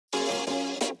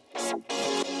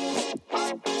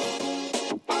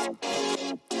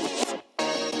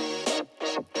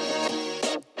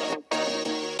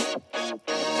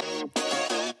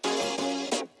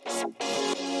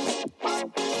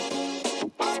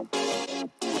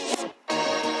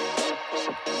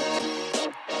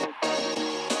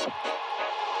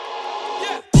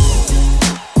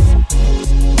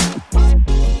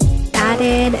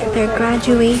their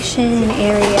graduation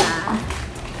area.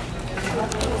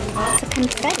 It's a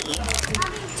confetti.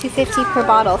 $2.50 per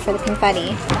bottle for the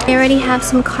confetti. They already have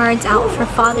some cards out for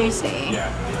Father's Day.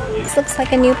 This looks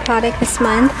like a new product this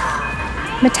month.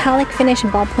 Metallic finish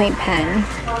ballpoint pen.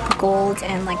 Gold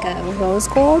and like a rose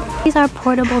gold. These are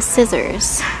portable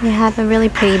scissors. They have a really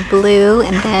pretty blue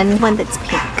and then one that's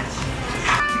pink.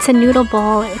 It's a noodle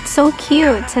bowl. It's so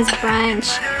cute. It says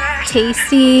brunch.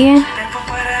 Tasty.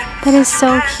 That is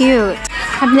so cute.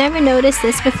 I've never noticed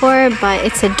this before, but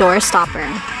it's a door stopper.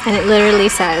 And it literally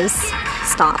says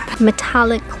stop.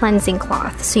 Metallic cleansing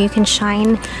cloth, so you can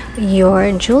shine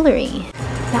your jewelry.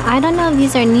 Now, I don't know if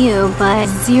these are new, but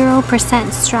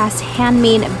 0% stress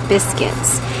handmade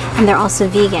biscuits. And they're also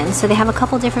vegan. So they have a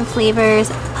couple different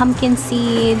flavors. Pumpkin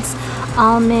seeds,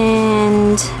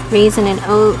 almond, raisin and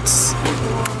oats,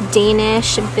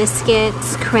 Danish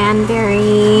biscuits,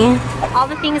 cranberry. All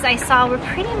the things I saw were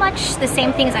pretty much the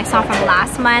same things I saw from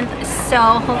last month. So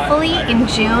hopefully in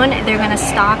June, they're gonna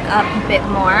stock up a bit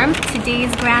more.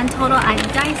 Today's grand total at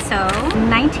Daiso,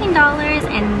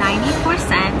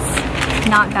 $19.94.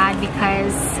 Not bad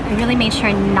because I really made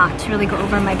sure not to really go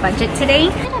over my budget today.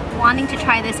 I ended up wanting to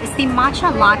try this. It's the matcha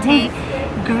latte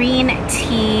green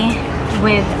tea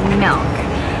with milk.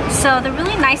 So the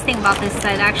really nice thing about this is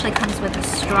that it actually comes with a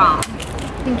straw.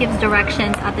 It gives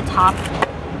directions at the top.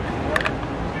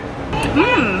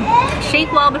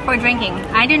 Shake well before drinking.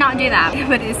 I do not do that,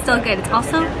 but it's still good. It's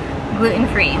also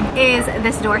gluten-free. Is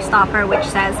this door stopper which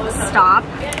says stop.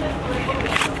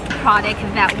 Product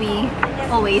that we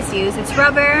always use. It's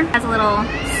rubber, has a little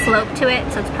slope to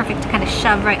it, so it's perfect to kind of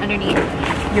shove right underneath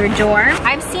your door.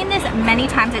 I've seen this many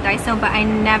times at Daiso, but I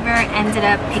never ended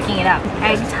up picking it up.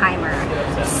 Egg timer.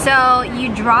 So you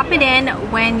drop it in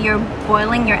when you're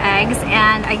boiling your eggs,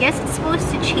 and I guess it's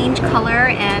supposed to change color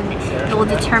and it will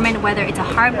determine whether it's a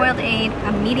hard-boiled egg,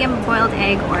 a medium-boiled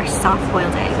egg, or a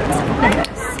soft-boiled egg. Let's open this.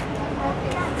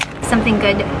 Something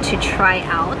good to try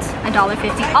out.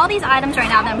 $1.50. All these items right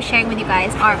now that I'm sharing with you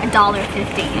guys are $1.50. A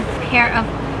pair of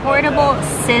portable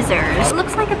scissors. It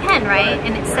looks like a pen, right?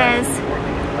 And it says,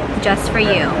 just for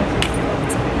you.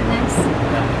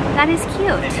 That is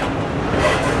cute.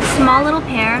 Small little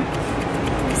pair of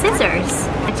scissors.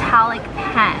 Metallic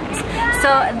pens. So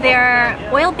they're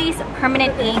oil-based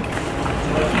permanent ink.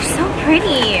 They're so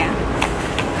pretty.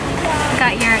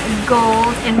 Got your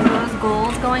gold and rose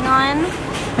gold going on.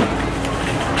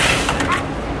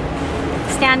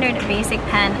 Standard basic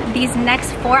pen. These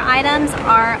next 4 items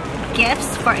are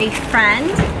gifts for a friend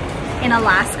in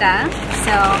Alaska.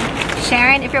 So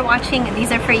Sharon, if you're watching,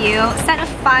 these are for you. Set of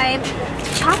 5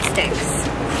 chopsticks.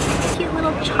 Cute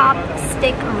little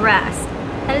chopstick rest.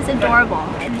 That is adorable.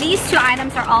 These 2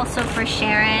 items are also for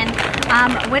Sharon,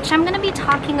 which I'm going to be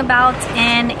talking about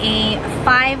in a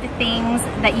 5 things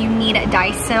that you need at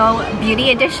Daiso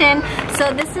Beauty Edition.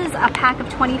 So this is a pack of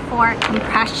 24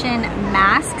 compression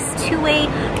masks, 2-way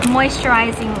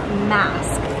moisturizing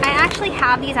mask. I actually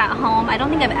have these at home. I don't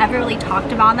think I've ever really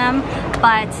talked about them,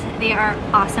 but they are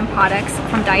awesome products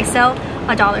from Daiso.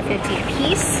 $1.50 a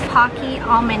piece. Pocky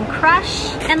Almond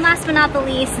Crush. And last but not the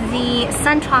least, the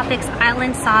Sun Tropics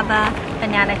Island Saba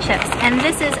Banana Chips. And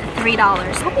this is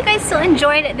 $3. Hope you guys still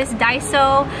enjoyed this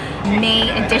Daiso May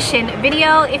edition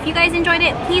video. If you guys enjoyed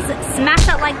it, please smash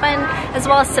that like button as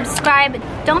well as subscribe.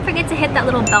 Don't forget to hit that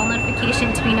little bell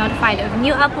notification to be notified of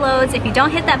new uploads. If you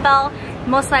don't hit that bell,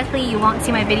 most likely you won't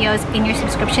see my videos in your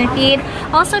subscription feed.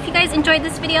 Also, if you guys enjoyed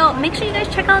this video, make sure you guys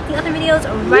check out the other videos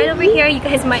right over here. You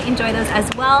guys might enjoy those as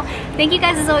well. Thank you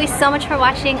guys as always so much for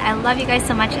watching. I love you guys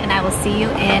so much, and I will see you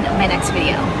in my next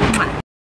video. Mwah.